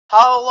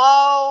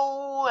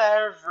Hello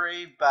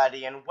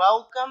everybody and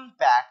welcome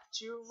back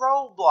to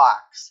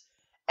Roblox.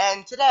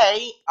 And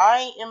today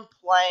I am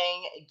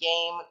playing a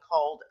game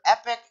called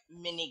Epic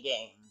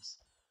Minigames.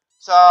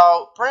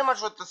 So pretty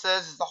much what this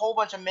is a whole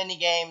bunch of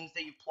minigames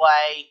that you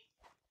play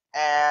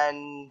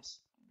and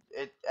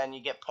you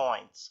get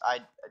points. I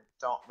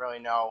don't really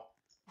know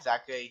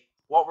exactly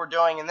what we're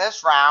doing in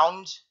this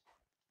round.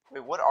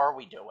 Wait, what are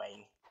we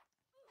doing?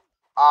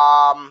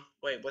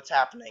 Wait, what's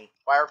happening?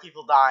 Why are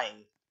people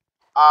dying?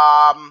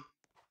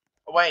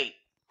 Wait,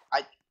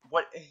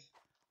 what?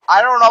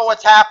 I don't know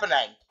what's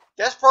happening.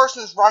 This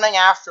person's running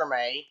after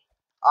me.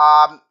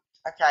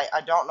 Okay, I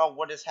don't know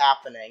what is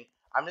happening.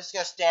 I'm just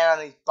gonna stand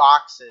on these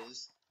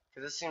boxes,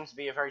 because this seems to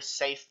be a very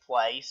safe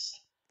place.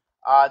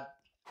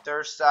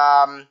 There's,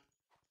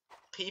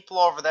 people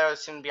over there that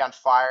seem to be on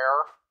fire.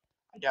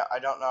 I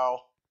don't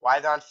know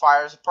why they're on fire.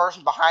 There's a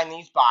person behind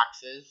these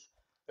boxes.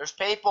 There's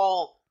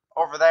people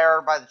over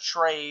there by the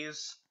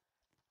trees.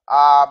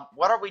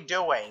 What are we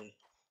doing?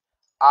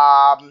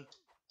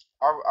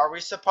 Are we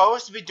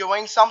supposed to be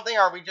doing something,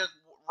 or are we just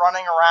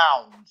running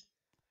around?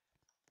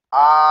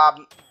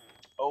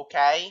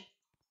 Okay.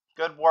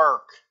 Good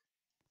work.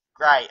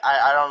 Great.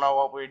 I don't know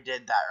what we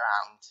did that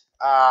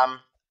round.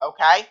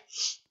 Okay.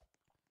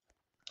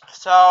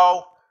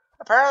 So,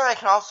 apparently I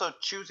can also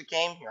choose a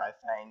game here, I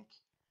think.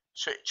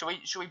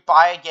 Should we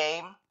buy a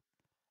game?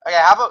 Okay,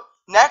 how about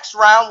next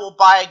round we'll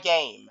buy a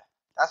game.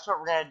 That's what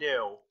we're gonna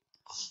do.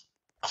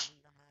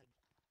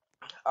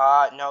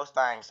 No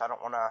thanks. I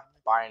don't want to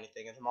buy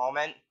anything at the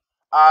moment.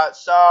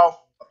 So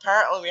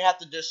apparently we have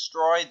to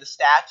destroy the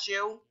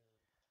statue.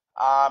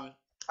 I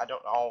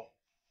don't know.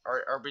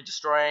 Are we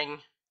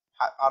destroying?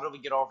 How do we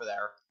get over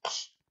there?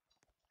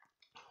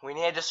 We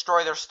need to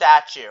destroy their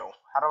statue.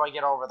 How do I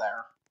get over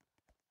there?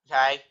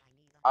 Okay.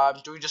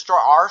 Do we destroy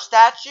our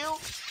statue?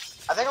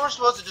 I think we're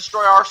supposed to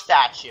destroy our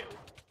statue.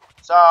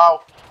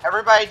 So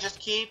everybody just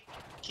keep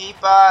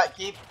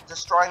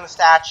destroying the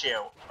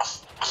statue.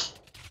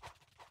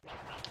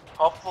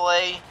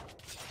 Hopefully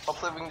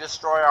we can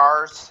destroy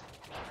ours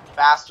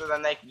faster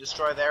than they can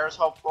destroy theirs,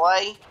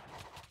 hopefully.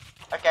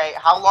 Okay,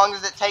 how long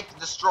does it take to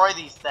destroy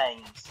these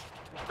things?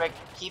 Quick,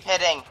 keep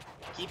hitting.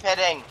 Keep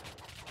hitting.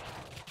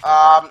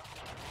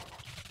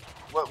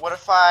 What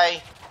if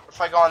I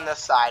go on this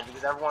side,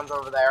 because everyone's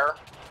over there?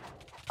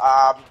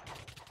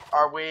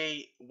 Are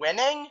we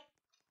winning?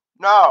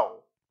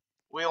 No.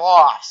 We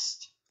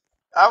lost.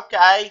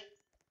 Okay.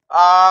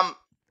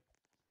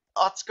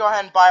 Let's go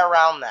ahead and buy a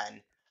round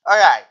then.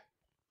 Okay.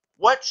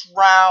 Which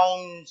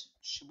round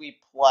should we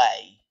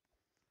play?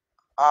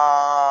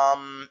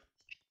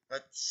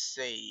 Let's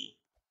see.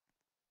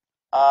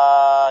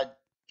 Let's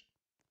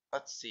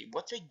see.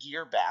 What's a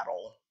gear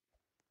battle?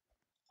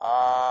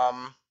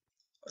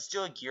 Let's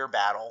do a gear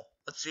battle.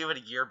 Let's see what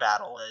a gear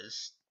battle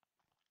is.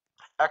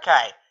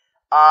 Okay.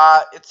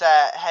 It's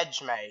a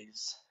hedge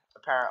maze,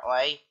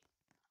 apparently.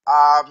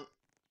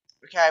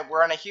 Okay,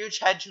 we're in a huge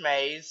hedge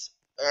maze,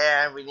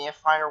 and we need to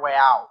find our way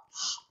out.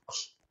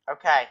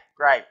 Okay,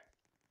 great.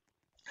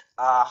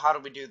 How do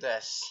we do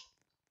this?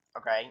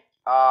 Okay,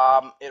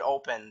 it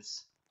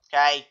opens.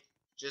 Okay,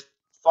 just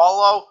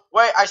follow.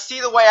 Wait, I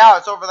see the way out.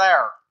 It's over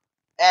there.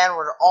 And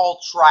we're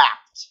all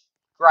trapped.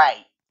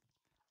 Great.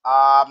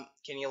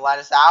 Can you let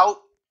us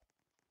out?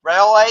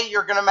 Really?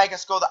 You're gonna make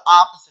us go the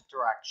opposite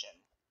direction.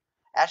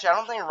 Actually, I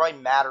don't think it really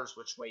matters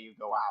which way you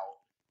go out.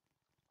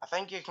 I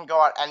think you can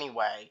go out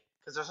anyway,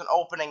 because there's an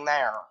opening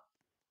there.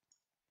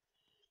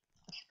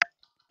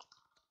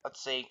 Let's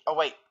see. Oh,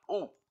 wait.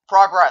 Ooh,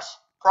 progress.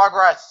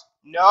 Progress.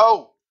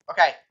 No.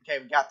 Okay,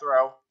 we got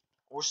through.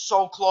 We're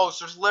so close.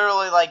 There's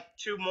literally like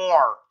 2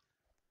 more.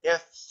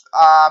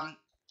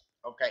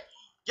 Okay.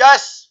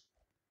 Yes!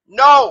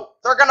 No!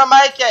 They're gonna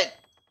make it!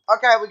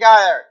 Okay, we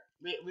got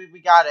it. We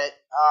got it.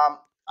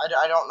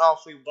 I don't know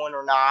if we won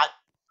or not.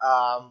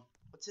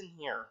 What's in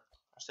here?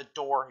 There's a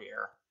door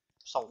here.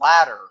 There's a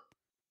ladder.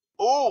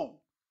 Ooh!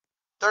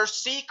 There's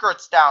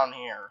secrets down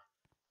here.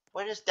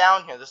 What is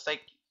down here? There's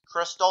like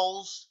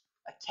crystals,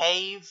 a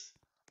cave,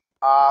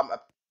 a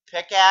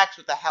pickaxe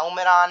with a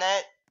helmet on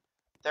it.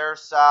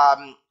 There's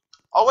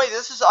oh wait,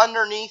 this is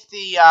underneath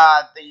the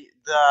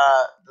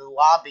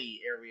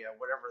lobby area,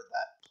 whatever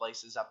that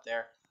place is up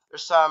there.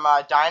 There's some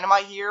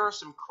dynamite here,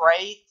 some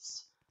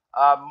crates,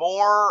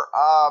 more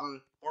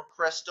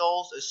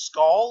crystals, a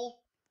skull.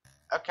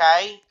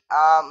 Okay,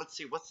 let's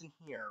see what's in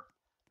here.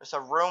 There's a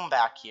room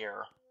back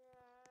here.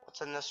 What's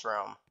in this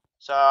room?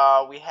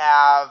 So we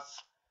have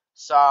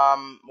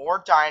some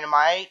more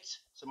dynamite,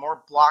 some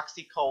more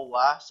Bloxy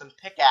Cola, some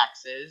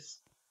pickaxes.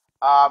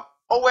 Oh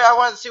wait, I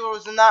wanted to see what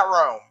was in that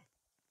room.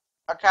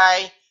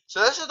 Okay,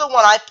 so this is the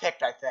one I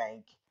picked, I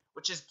think,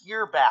 which is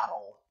Gear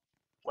Battle,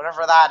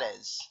 whatever that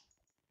is.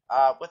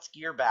 What's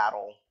Gear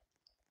Battle?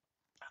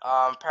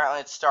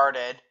 Apparently it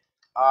started.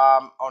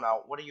 Oh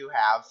no, what do you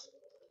have?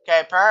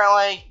 Okay,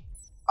 apparently,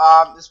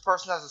 this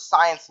person has a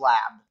science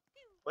lab.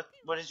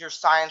 What does your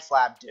science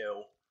lab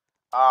do?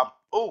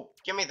 Ooh,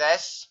 give me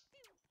this.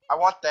 I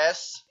want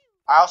this.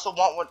 I also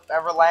want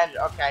whatever landed.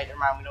 Okay, never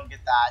mind, we don't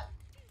get that.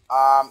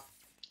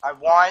 I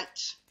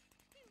want...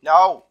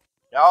 No.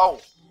 No.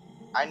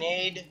 I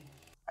need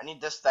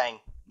this thing.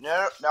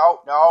 No,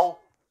 no, no.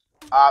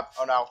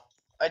 Oh no.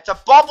 It's a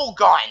bubble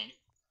gun!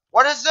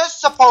 What is this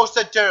supposed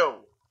to do?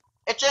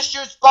 It just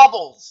shoots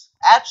bubbles.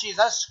 Actually, is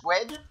that a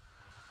squid?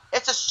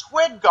 It's a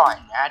squid gun,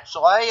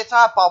 actually. It's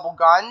not a bubble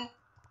gun.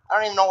 I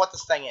don't even know what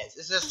this thing is.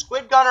 Is it a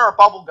squid gun or a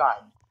bubble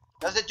gun?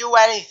 Does it do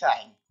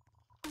anything?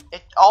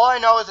 All I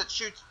know is it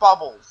shoots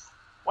bubbles.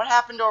 What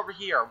happened over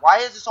here? Why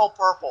is this all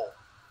purple?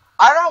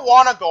 I don't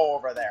want to go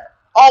over there.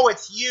 Oh,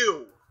 it's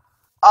you.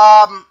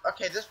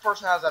 Okay, this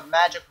person has a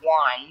magic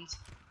wand.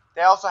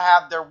 They also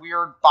have their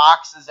weird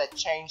boxes that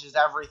changes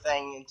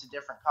everything into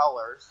different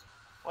colors.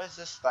 What is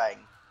this thing?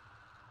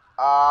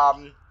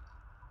 I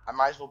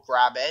might as well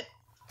grab it.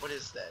 What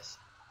is this?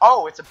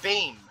 Oh, it's a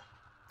beam.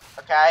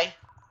 Okay,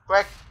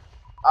 quick.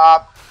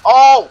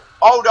 Oh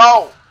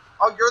no!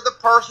 Oh, you're the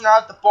person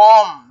out the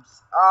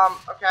bombs.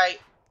 Okay.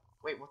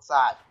 Wait, what's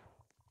that?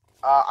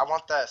 I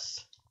want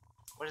this.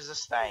 What is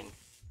this thing?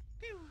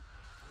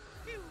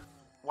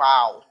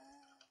 Wow.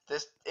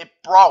 It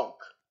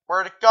broke.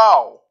 Where'd it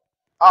go?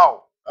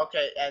 Oh, okay,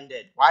 it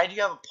ended. Why do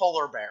you have a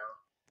polar bear?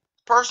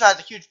 The person has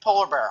a huge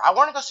polar bear. I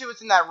want to go see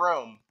what's in that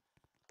room.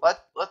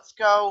 Let's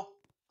go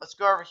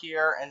over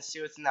here and see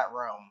what's in that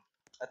room.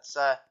 Let's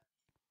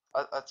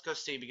go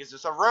see, because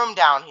there's a room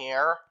down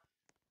here.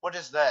 What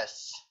is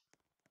this?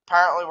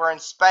 Apparently we're in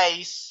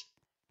space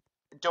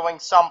doing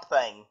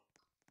something.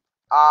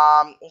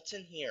 What's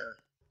in here?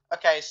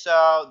 Okay,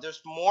 so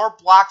there's more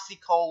Bloxy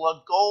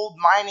Cola, gold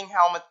mining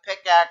helmet,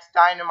 pickaxe,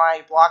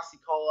 dynamite, Bloxy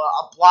Cola,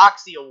 a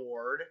Bloxy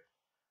award.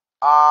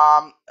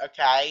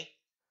 Okay.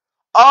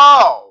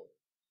 Oh!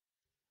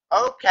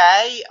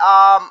 Okay,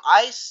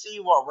 I see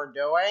what we're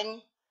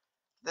doing.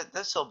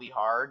 This'll be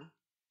hard.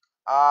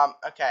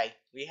 Okay,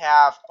 we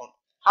have...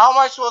 How am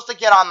I supposed to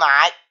get on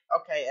that?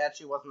 Okay, it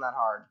actually wasn't that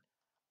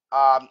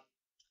hard.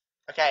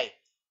 Okay.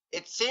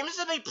 It seems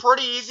to be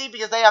pretty easy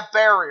because they have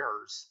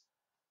barriers.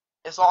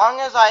 As long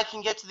as I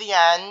can get to the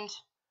end,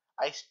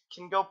 I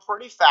can go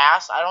pretty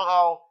fast. I don't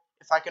know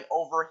if I can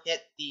overhit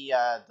the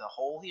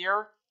hole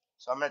here.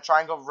 So I'm going to try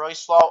and go really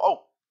slow.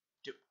 Oh,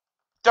 dude,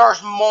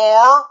 there's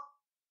more?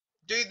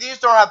 Dude, these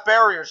don't have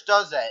barriers,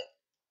 does it?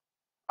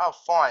 Oh,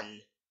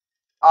 fun.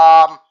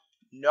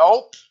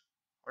 Nope.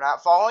 We're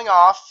not falling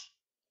off.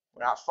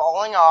 We're not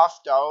falling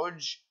off,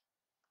 Doge.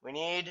 We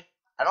need...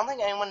 I don't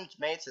think anyone's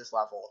made this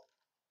level.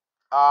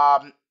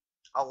 A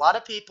lot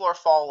of people are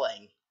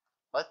falling.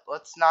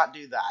 Let's not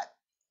do that.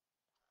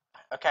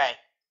 Okay.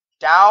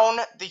 Down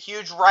the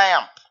huge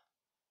ramp.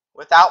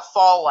 Without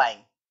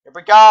falling. Here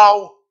we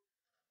go.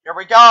 Here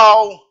we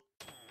go.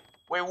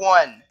 We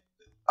won.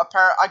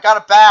 I got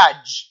a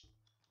badge.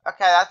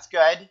 Okay, that's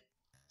good.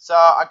 So,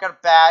 I got a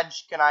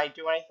badge. Can I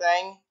do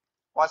anything?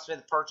 Wants me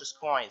to purchase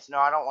coins. No,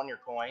 I don't want your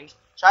coins.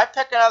 Should I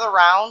pick another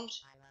round?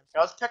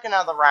 No, let's pick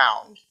another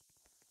round.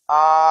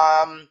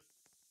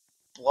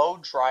 Blow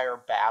dryer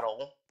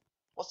battle.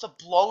 What's a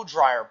blow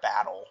dryer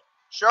battle?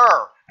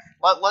 Sure.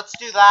 Let's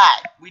do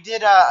that. We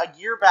did a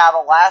gear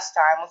battle last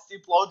time. Let's do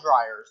blow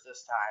dryers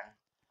this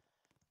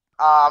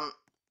time.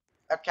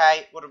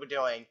 Okay, what are we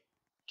doing?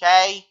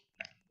 Okay,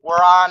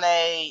 we're on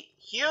a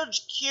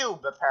huge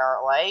cube,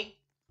 apparently.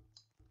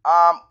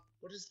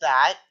 What is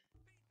that?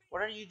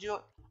 What are you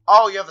doing?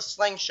 Oh, you have a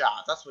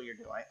slingshot. That's what you're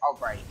doing. Oh,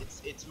 great.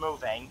 It's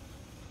moving.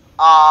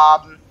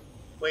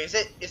 Wait,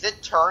 is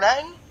it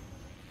turning?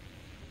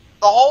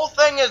 The whole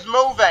thing is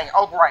moving.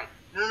 Oh, great.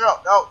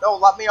 No,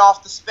 let me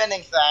off the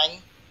spinning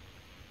thing.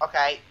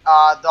 Okay,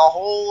 the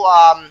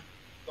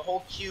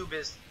whole cube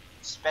is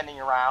spinning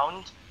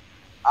around.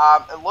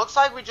 It looks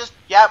like we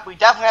definitely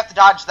have to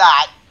dodge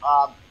that.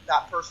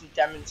 That person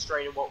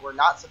demonstrated what we're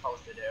not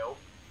supposed to do.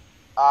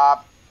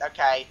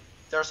 Okay,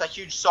 there's a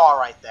huge saw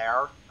right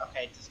there.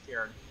 Okay, it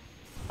disappeared.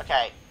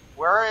 Okay,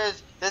 where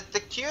is... The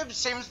cube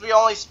seems to be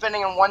only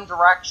spinning in one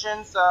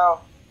direction,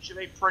 so it should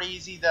be pretty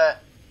easy to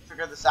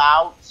figure this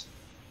out.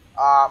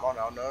 Oh,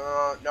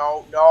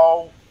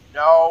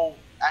 no.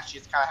 Actually,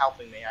 it's kind of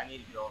helping me. I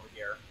need to get over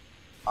here.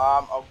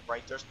 Oh,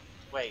 right,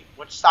 wait,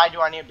 which side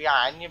do I need to be on?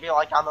 I need to be,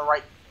 like, on the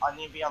right... I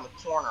need to be on the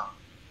corner.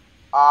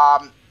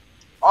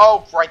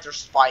 Oh, right, there's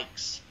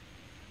spikes.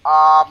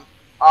 No,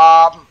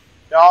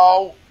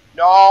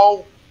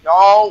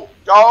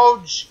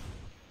 Doge!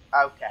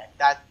 Okay,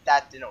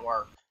 that didn't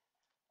work.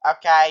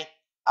 Okay,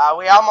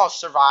 we almost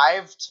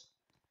survived.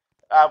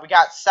 We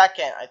got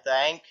second, I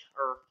think,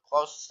 or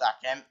close to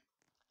second.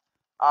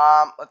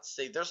 Let's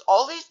see, there's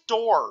all these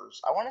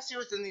doors. I want to see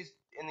what's in these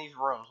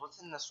rooms.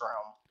 What's in this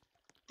room?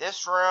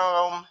 This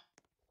room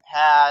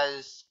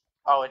has...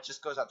 Oh, it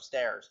just goes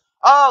upstairs.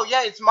 Oh,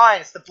 yeah, it's mine.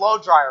 It's the blow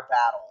dryer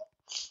battle.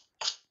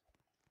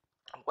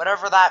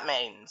 Whatever that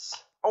means.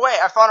 Oh,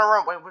 wait, I found a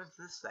room. Wait, what is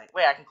this thing?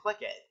 Wait, I can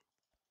click it.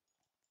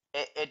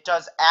 It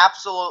does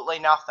absolutely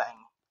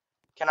nothing.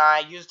 Can I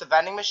use the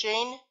vending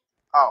machine?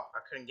 Oh, I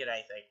couldn't get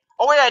anything.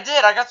 Oh, wait, I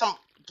did. I got some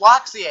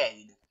Bloxy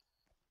aid.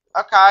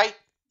 Okay.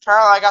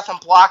 Apparently, I got some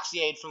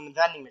Bloxy aid from the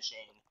vending machine.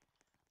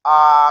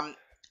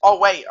 Oh,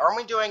 wait, aren't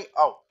we doing...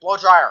 Oh, blow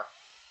dryer.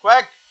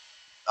 Quick.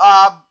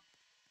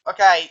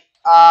 Okay,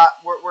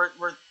 we're,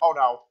 oh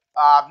no.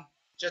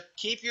 Just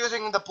keep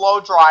using the blow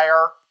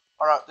dryer.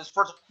 Oh no, this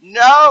person,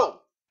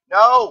 no!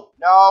 No,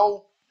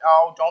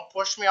 don't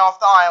push me off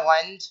the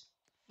island.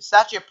 It's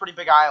actually a pretty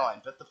big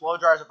island, but the blow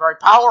dryers are very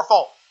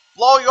powerful.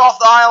 Blow you off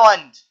the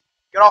island!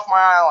 Get off my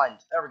island.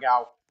 There we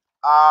go.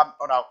 Oh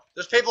no,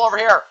 there's people over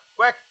here.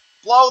 Quick,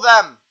 blow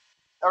them!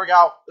 There we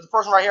go. There's a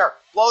person right here.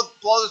 Blow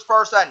this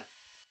person.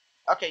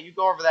 Okay, you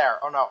go over there.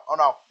 Oh no,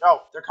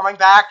 they're coming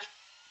back.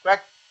 Quick,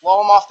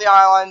 blow them off the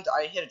island.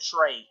 I hit a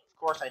tree. Of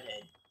course I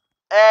did.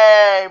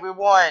 Hey, we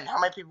won. How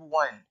many people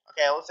won?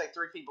 Okay, it looks like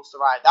 3 people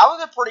survived. That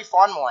was a pretty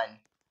fun one.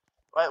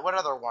 What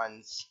other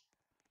ones?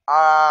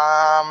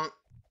 I'm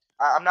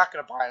not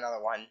gonna buy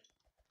another one.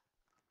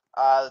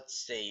 Let's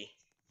see.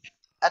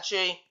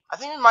 Actually, I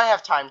think we might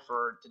have time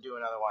to do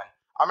another one.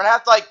 I'm gonna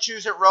have to like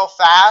choose it real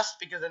fast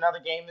because another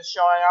game is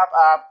showing up.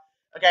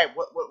 Okay,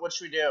 what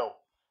should we do?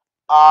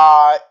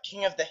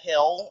 King of the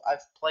Hill.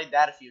 I've played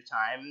that a few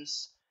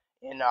times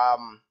in a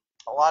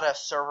lot of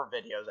server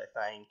videos. I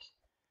think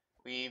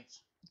we've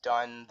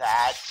done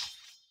that.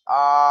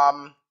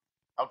 Oh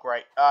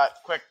great.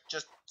 Quick,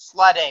 just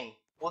sledding.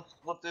 We'll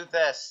do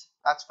this.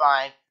 That's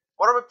fine.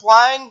 What are we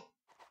playing?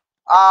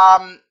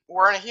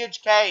 We're in a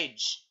huge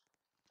cage.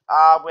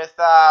 With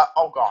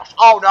oh gosh.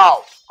 Oh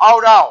no. Oh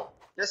no.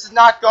 This is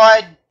not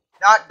good.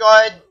 Not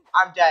good.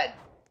 I'm dead.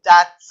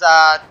 That's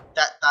that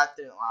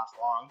didn't last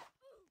long.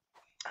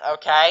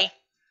 Okay.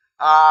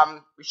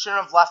 We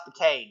shouldn't have left the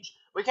cage.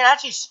 We can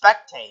actually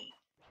spectate.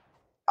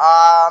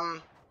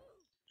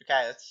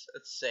 Okay, let's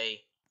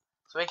see.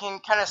 So we can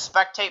kind of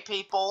spectate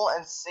people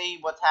and see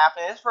what's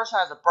happening. This person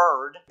has a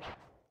bird.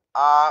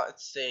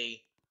 Let's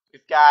see.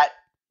 We've got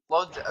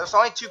loads. There's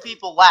only 2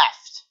 people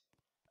left.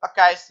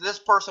 Okay, so this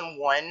person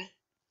won.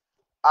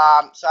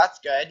 So that's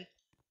good.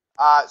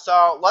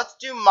 So let's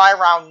do my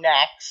round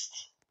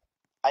next.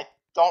 I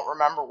don't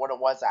remember what it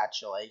was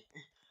actually.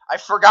 I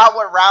forgot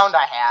what round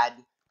I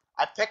had.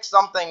 I picked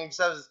something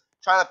instead of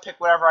trying to pick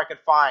whatever I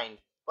could find.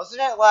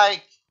 Wasn't it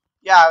like,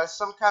 yeah, it was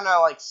some kind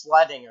of like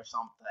sledding or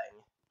something.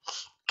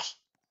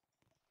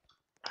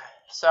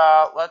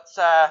 So let's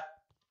go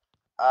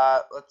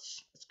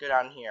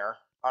down here.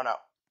 Oh no.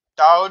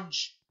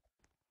 Doge.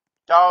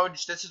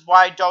 This is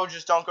why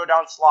Doges don't go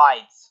down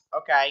slides.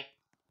 Okay.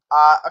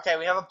 Okay,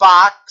 we have a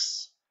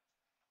box.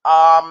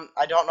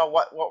 I don't know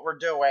what we're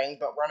doing,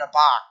 but we're in a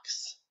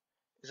box.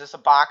 Is this a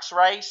box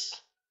race?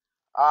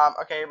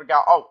 Okay, here we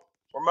go. Oh,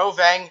 we're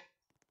moving.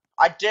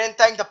 I didn't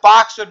think the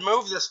box would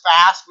move this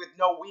fast with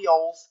no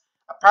wheels.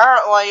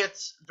 Apparently,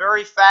 it's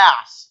very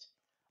fast.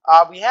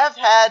 We have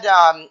had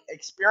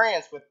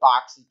experience with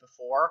boxes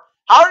before.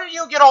 How did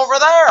you get over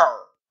there?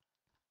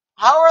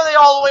 How are they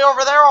all the way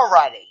over there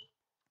already?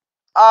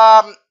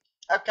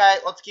 Okay,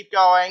 let's keep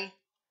going.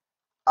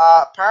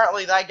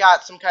 Apparently they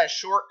got some kind of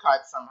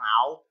shortcut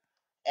somehow,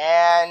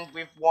 and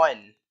we've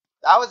won.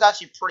 That was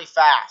actually pretty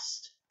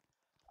fast.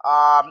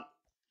 I'm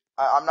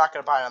not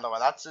gonna buy another one.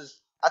 That's as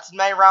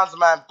many rounds as I'm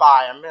gonna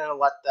buy. I'm gonna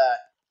let the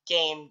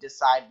game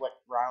decide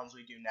what rounds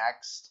we do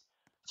next.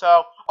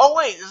 So, oh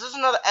wait, is this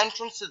another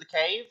entrance to the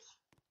cave?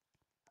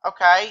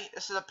 Okay,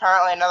 this is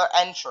apparently another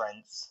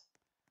entrance.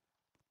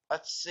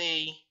 Let's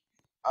see.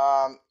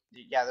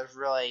 Yeah, it's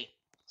really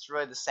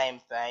the same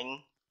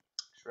thing.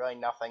 There's really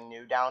nothing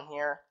new down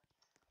here.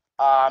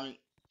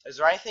 Is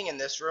there anything in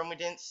this room we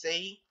didn't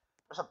see?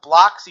 There's a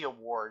Bloxy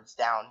Awards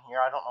down here.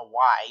 I don't know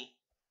why,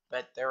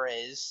 but there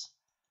is.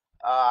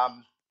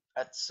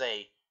 Let's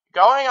see.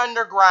 Going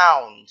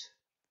underground.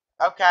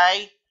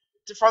 Okay.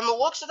 From the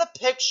looks of the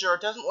picture,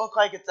 it doesn't look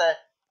like it's a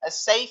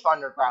safe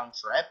underground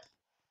trip.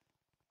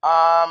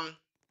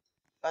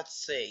 Let's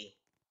see.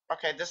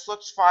 Okay, this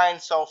looks fine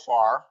so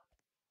far.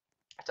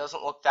 It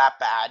doesn't look that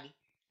bad,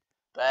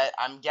 but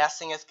I'm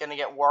guessing it's gonna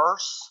get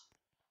worse.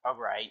 Oh,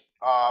 great.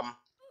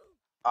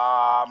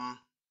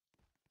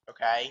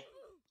 Okay.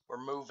 We're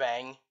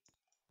moving.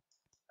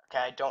 Okay,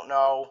 I don't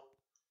know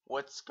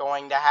what's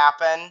going to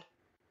happen.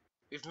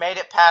 We've made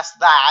it past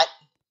that.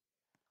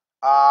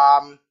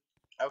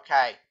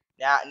 Okay.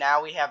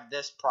 Now we have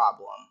this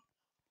problem.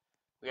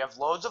 We have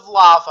loads of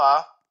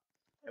lava,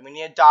 and we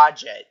need to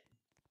dodge it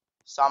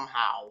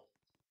somehow.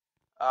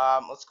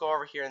 Let's go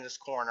over here in this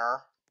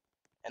corner,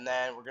 and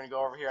then we're gonna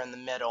go over here in the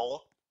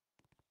middle,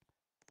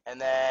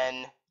 and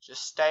then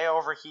just stay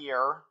over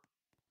here,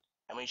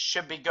 and we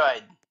should be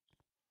good.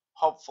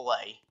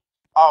 Hopefully.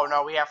 Oh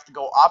no, we have to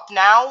go up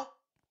now?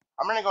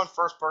 I'm gonna go in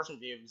first person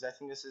view because I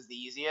think this is the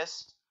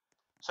easiest.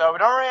 So we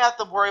don't really have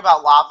to worry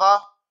about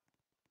lava.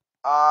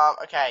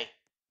 Okay.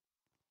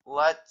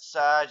 Let's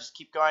just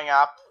keep going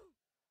up.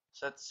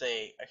 So let's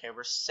see. Okay,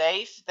 we're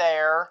safe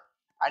there.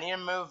 I need to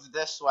move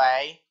this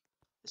way.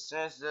 As soon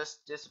as this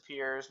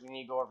disappears, we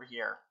need to go over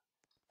here.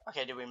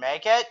 Okay, did we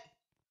make it?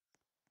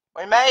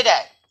 We made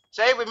it!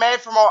 See, we made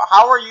it from...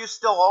 How are you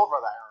still over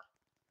there?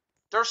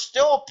 There's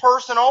still a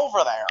person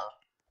over there.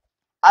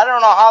 I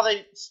don't know how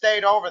they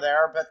stayed over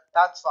there, but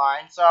that's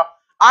fine. So,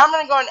 I'm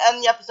going to go and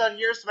end the episode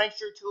here, so make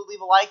sure to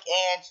leave a like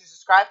and to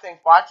subscribe.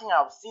 Thanks for watching.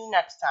 I will see you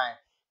next time.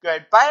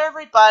 Goodbye,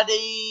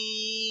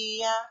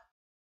 everybody!